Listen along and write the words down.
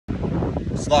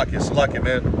Slakia,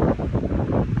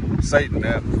 man. Satan,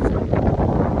 man.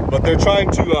 But they're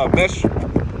trying to mesh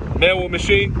man with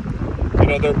machine. You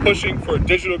know, they're pushing for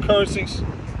digital currencies.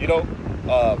 You know,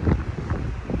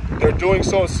 they're doing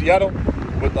so in Seattle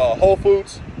with Whole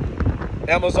Foods,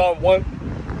 Amazon One.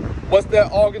 What's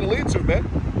that all going to lead to, man?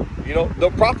 You know,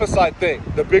 the prophesied thing,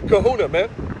 the big kahuna, man.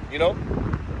 You know,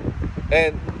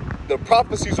 and the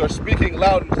prophecies are speaking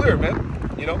loud and clear,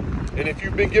 man. You know, and if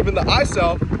you've been given the eye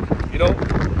salve, you know,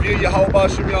 via Yahweh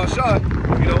Shem Yahshai,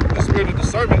 you know, the spirit of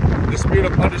discernment, the spirit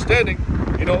of understanding,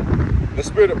 you know, the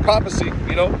spirit of prophecy,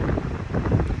 you know,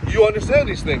 you understand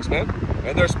these things, man.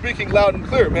 And they're speaking loud and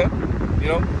clear, man. You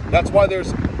know, that's why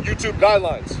there's YouTube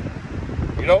guidelines.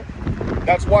 You know,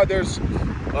 that's why there's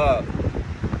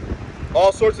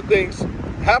all sorts of things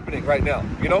happening right now,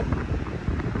 you know.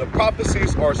 The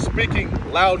prophecies are speaking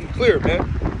loud and clear, man.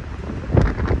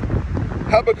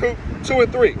 Habakkuk 2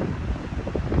 and 3.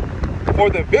 For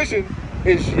the vision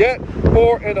is yet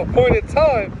for an appointed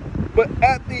time, but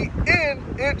at the end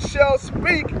it shall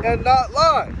speak and not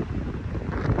lie.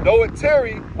 Though it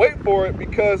tarry, wait for it,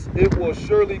 because it will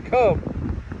surely come.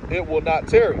 It will not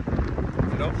tarry.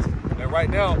 You know? And right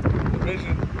now, the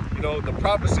vision, you know, the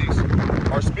prophecies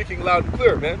are speaking loud and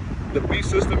clear, man. The beast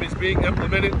system is being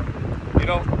implemented. You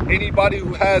know, anybody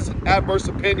who has an adverse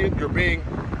opinion, you're being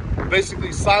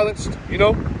basically silenced, you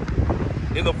know,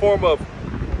 in the form of,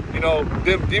 you know,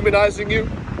 them demonizing you.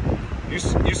 You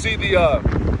see the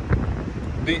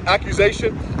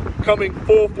accusation coming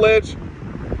full-fledged,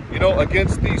 you know,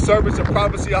 against the servants of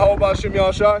prophecy, Yahweh Shem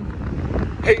Yahshai.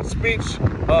 Hate speech,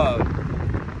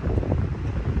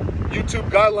 YouTube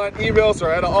guideline emails are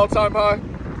at an all-time high,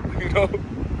 you know.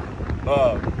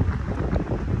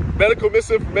 Medical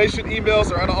misinformation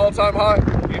emails are at an all-time high,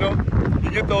 you know.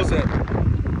 You get those at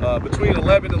between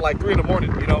 11 and like 3 in the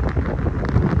morning, you know.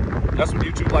 That's when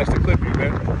YouTube likes to clip you,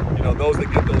 man. You know, those that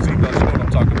get those emails, you know what I'm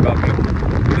talking about, man.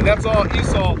 And that's all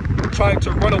Esau trying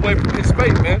to run away from his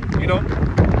fate, man, you know.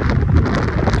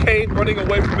 Cain running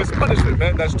away from his punishment,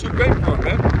 man. That's too great for him,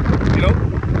 man, you know.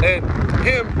 And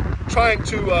him trying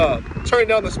to turn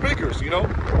down the speakers, you know,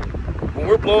 when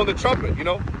we're blowing the trumpet, you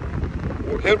know.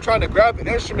 Him trying to grab the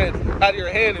instrument out of your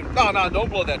hand and, no, don't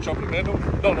blow that trumpet, man. No.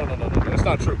 It's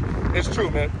not true. It's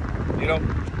true, man. You know,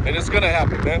 and it's going to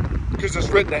happen, man, because it's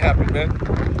written to happen, man.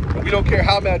 And we don't care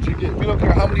how mad you get. We don't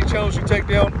care how many channels you take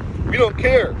down. We don't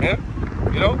care, man,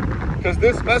 you know, because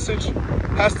this message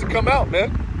has to come out,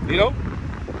 man, you know.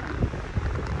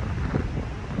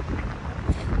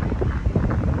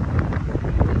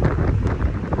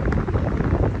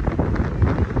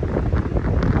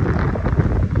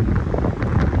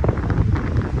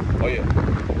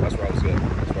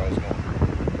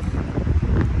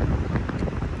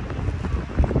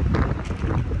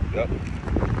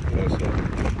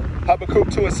 Habakkuk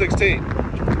 2 and 16.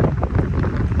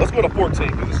 Let's go to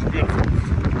 14 because this is beautiful.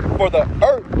 For the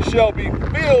earth shall be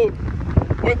filled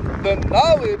with the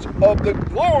knowledge of the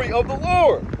glory of the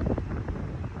Lord,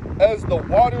 as the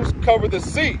waters cover the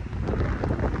sea.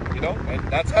 You know, and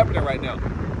that's happening right now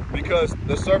because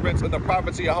the servants and the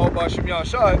prophets of Yahweh Shem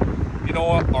Yahshai, you know,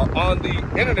 are on the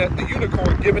internet, the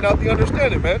unicorn, giving out the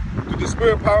understanding, man, through the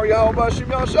spirit power of Yahweh Shem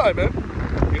Yahshai, man.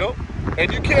 You know, and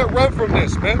you can't run from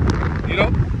this, man. You know.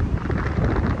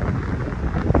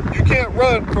 You can't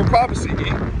run from prophecy,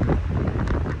 E.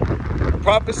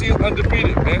 Prophecy is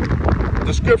undefeated, man.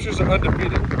 The scriptures are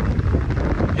undefeated.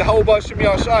 Yahweh Shem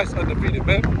Yahshai is undefeated,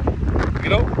 man. You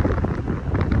know?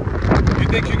 You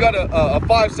think you got a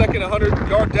 5-second,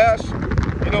 100-yard dash?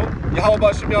 You know?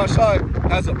 Yahweh Shem Yahshai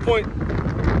has a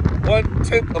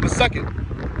 0.1 of a second.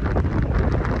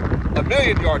 A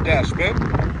 1,000,000-yard dash, man.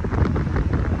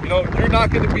 You know, you're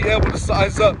not going to be able to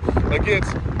size up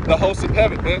against the hosts of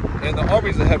heaven, man, and the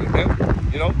armies of heaven, man.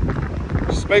 You know,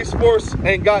 Space Force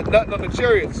ain't got nothing on the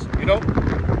chariots, you know.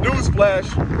 Newsflash,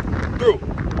 through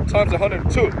times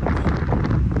 102.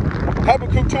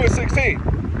 Habakkuk 2 and 16.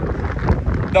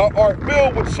 Thou art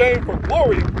filled with shame for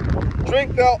glory.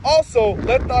 Drink thou also,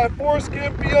 let thy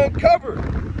foreskin be uncovered.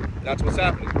 That's what's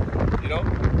happening, you know.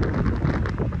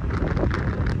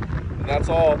 And that's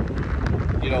all,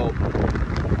 you know,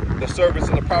 the servants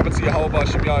and the prophets of Yahweh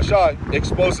Shem Yahshai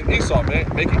exposing Esau, man,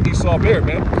 making Esau bare,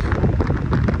 man.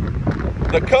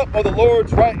 The cup of the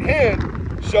Lord's right hand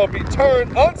shall be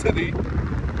turned unto thee,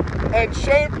 and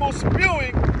shameful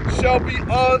spewing shall be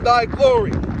on thy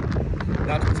glory.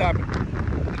 That's what's happening.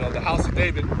 You know, the house of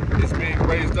David is being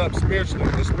raised up spiritually,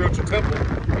 the spiritual temple,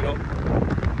 you know.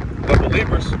 The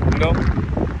believers, you know,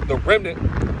 the remnant,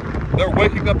 they're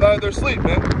waking up out of their sleep,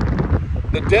 man.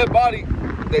 The dead body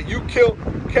that you killed,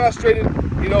 castrated,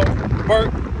 you know,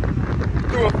 burnt,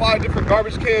 throwing 5 different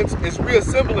garbage cans is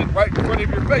reassembling right in front of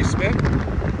your face, man.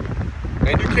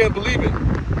 And you can't believe it.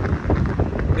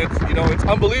 It's, you know, it's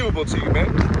unbelievable to you,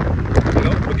 man. You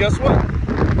know, but guess what?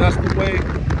 That's the way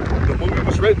the movie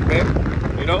was written, man.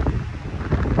 You know,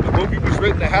 the movie was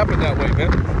written to happen that way,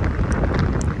 man.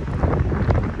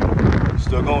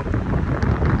 Still going?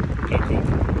 Okay, cool.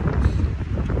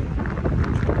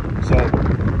 So,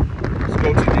 let's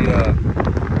go to the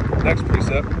next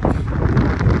precept.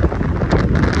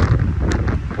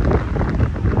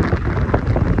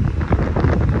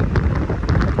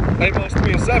 Amos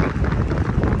 3 and 7.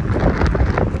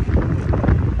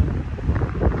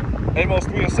 Amos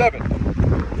 3 and 7.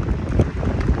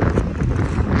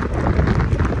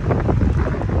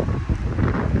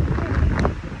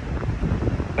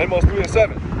 Amos 3 and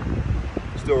 7.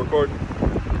 Still recording?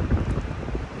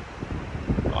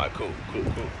 Alright, cool.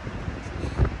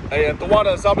 Hey, and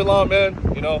Tawada Zabilan, man,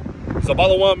 you know,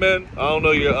 Zabalawan, man. I don't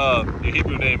know your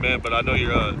Hebrew name, man, but I know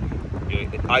your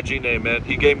IG name, man.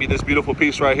 He gave me this beautiful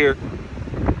piece right here.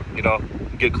 You know,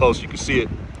 get close, you can see it.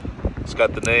 It's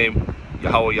got the name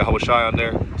Yahweh Shai on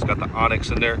there. It's got the onyx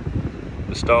in there,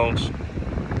 the stones.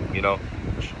 You know,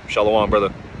 Shalom,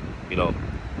 brother. You know,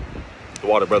 the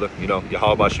water, brother. You know,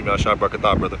 Yahweh Bashim Shai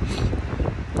Barakatah, brother.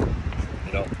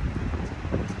 You know,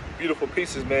 beautiful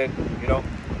pieces, man. You know.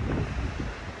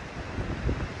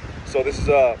 So this is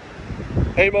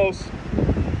Amos.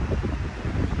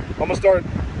 I'm gonna start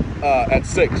at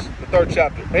 6, the 3rd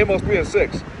chapter. Amos 3 and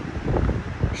 6.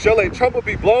 Shall a trumpet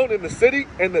be blown in the city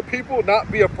and the people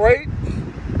not be afraid?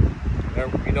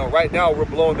 And you know, right now we're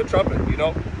blowing the trumpet. You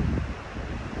know,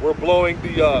 we're blowing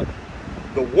the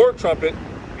war trumpet.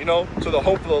 You know, to the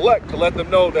hopeful elect, to let them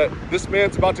know that this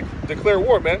man's about to declare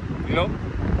war, man. You know,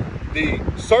 the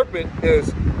serpent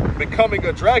is becoming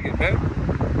a dragon, man,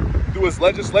 through his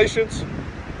legislations,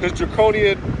 his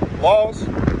draconian laws.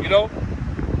 You know,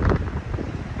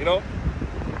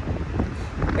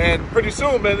 and pretty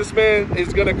soon, man, this man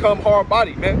is gonna come hard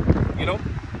body, man. You know,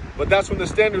 but that's when the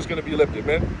standard's gonna be lifted,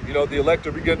 man. You know, the elect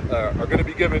are gonna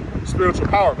be given spiritual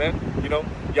power, man. You know,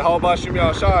 Yahweh Bashim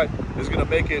Yahshai is gonna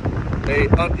make it a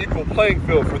unequal playing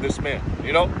field for this man.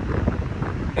 You know,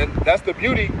 and that's the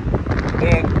beauty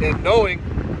in knowing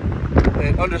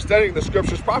and understanding the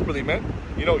scriptures properly, man.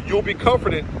 You know, you'll be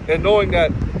confident in knowing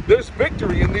that there's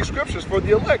victory in these scriptures for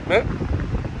the elect, man.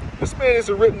 This man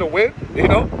isn't written to win, you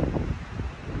know.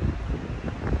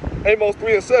 Amos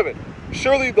 3 and 7.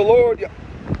 Surely the Lord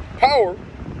power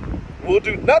will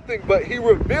do nothing, but he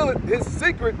revealeth his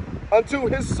secret unto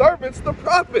his servants, the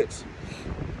prophets.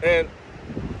 And,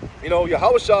 you know,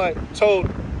 Yahushua told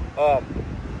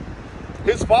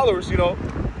his followers, you know,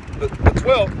 the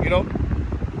 12, you know,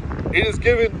 it is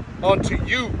given unto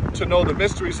you to know the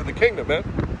mysteries of the kingdom, man.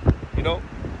 You know,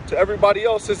 to everybody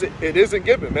else, it isn't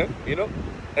given, man, you know.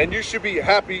 And you should be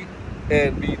happy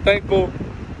and be thankful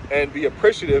and be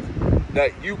appreciative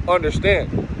that you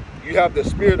understand. You have the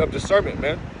spirit of discernment,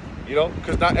 man. You know,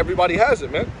 because not everybody has it,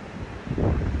 man.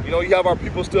 You know, you have our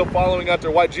people still following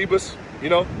after white Jeebus, you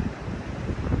know.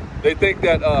 They think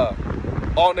that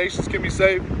all nations can be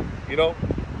saved, you know.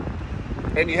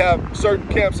 And you have certain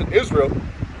camps in Israel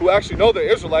who actually know they're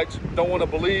Israelites, don't want to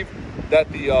believe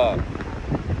that the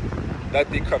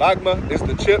charagma is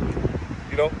the chip,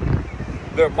 you know.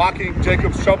 They're mocking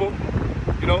Jacob's trouble,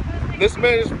 you know. This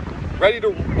man is ready to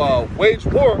wage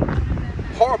war,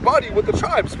 hard body with the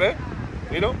tribes, man,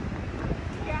 you know.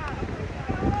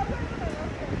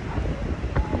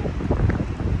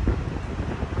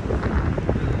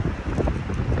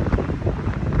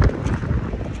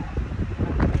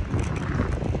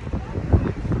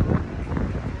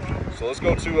 So let's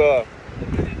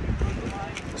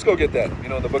go get that, you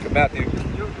know, in the book of Matthew,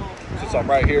 since I'm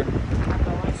right here.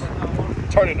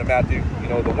 Turning to Matthew, you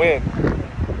know, the wind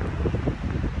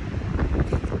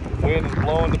is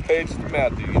blowing the pages to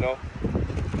Matthew, you know.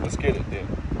 Let's get it then.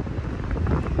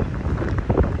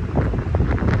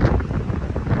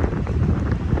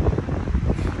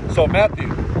 So Matthew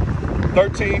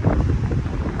 13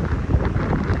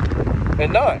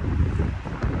 and 9.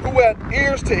 Who hath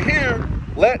ears to hear,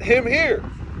 let him hear.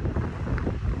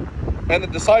 And the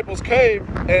disciples came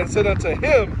and said unto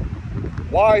him,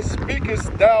 why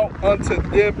speakest thou unto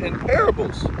them in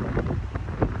parables?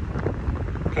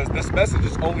 Because this message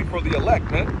is only for the elect,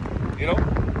 man. You know?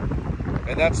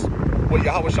 And that's what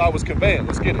Yahushua was conveying.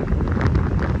 Let's get it.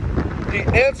 He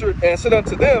answered and said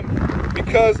unto them,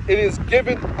 because it is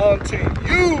given unto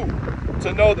you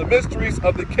to know the mysteries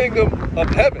of the kingdom of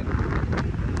heaven.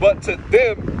 But to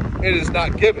them it is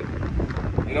not given.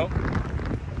 You know?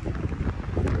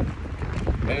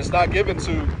 And it's not given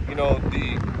to, you know,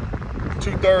 the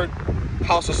 2/3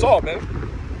 house of Saul, man.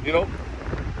 You know,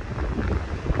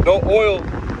 no oil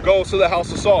goes to the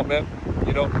house of Saul, man.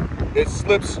 You know, it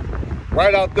slips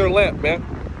right out their lamp, man.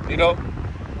 You know,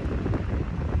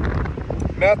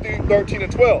 Matthew 13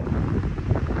 and 12.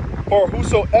 For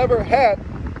whosoever hath,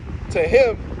 to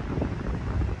him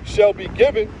shall be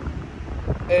given,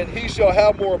 and he shall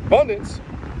have more abundance.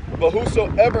 But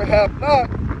whosoever hath not,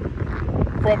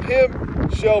 from him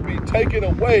shall be taken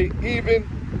away even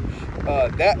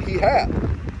that he hath.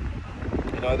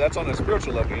 You know, that's on a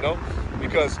spiritual level, you know,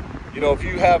 because, you know, if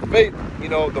you have faith, you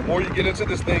know, the more you get into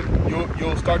this thing,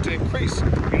 you'll start to increase,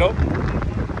 you know.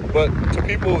 But to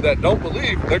people that don't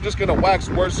believe, they're just going to wax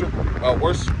worse and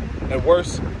worse and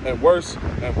worse and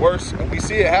worse. And we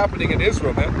see it happening in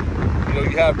Israel, man. You know,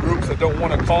 you have groups that don't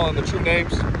want to call on the true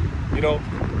names, you know,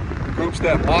 groups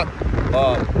that mock,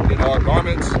 you know, our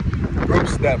garments,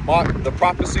 groups that mock the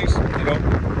prophecies, you know.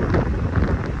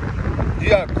 You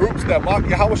got groups that mock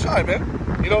Yahweh Shai,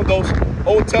 man. You know, those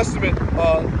Old Testament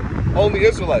only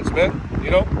Israelites, man,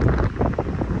 you know.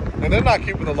 And they're not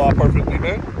keeping the law perfectly,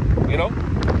 man, you know.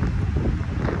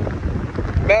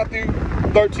 Matthew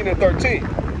 13 and 13.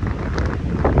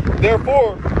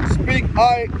 Therefore speak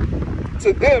I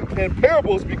to them in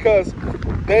parables, because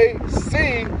they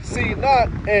seeing see not,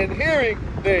 and hearing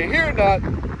they hear not,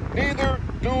 neither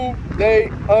do they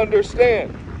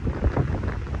understand.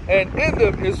 And in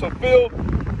them is fulfilled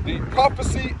the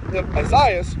prophecy of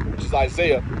Isaiah, which is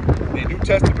Isaiah. The New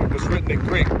Testament was written in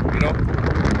Greek, you know,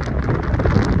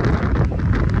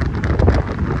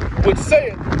 which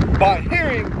saith, by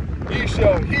hearing ye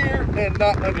shall hear and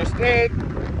not understand,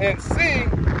 and seeing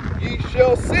ye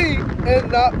shall see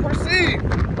and not perceive.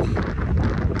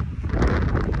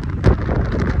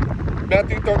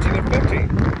 Matthew 13 and 15.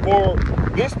 For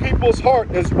this people's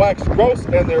heart is waxed gross,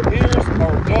 and their ears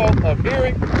are dull of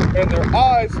hearing, and their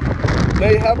eyes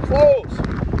they have closed,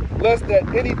 lest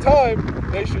at any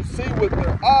time they should see with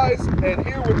their eyes, and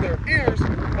hear with their ears,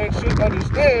 and should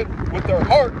understand with their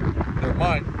heart, their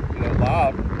mind, you know,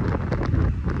 la'av,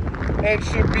 and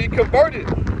should be converted,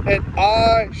 and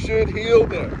I should heal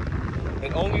them.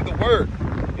 And only the word,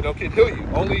 you know, can heal you.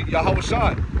 Only Yahweh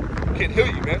Shai can heal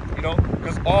you, man. You know,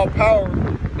 because all power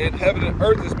in heaven and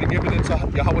earth has been given into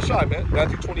Yahweh Shai, man.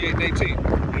 Matthew 28 and 18.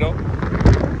 You know,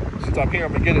 since I'm here,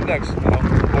 I'm gonna get it next. You know,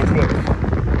 Lord's will.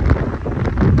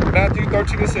 Matthew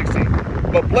 13 and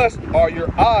 16. But blessed are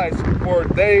your eyes, for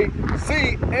they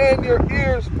see, and your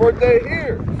ears, for they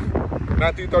hear.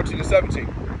 Matthew 13 and 17.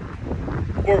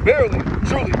 For verily,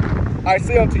 truly, I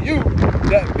say unto you,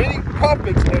 that many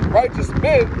prophets and righteous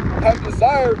men have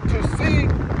desired to see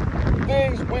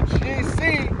things which ye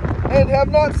see, and have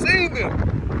not seen them.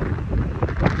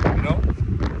 You know?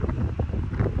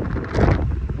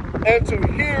 And to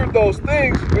hear those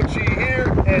things which ye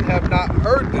hear, and have not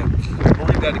heard them. We'll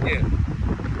read that again.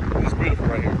 It's beautiful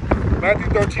right here. Matthew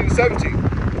 13 and 17.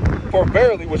 For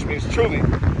verily, which means truly,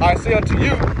 I say unto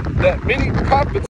you, that many prophets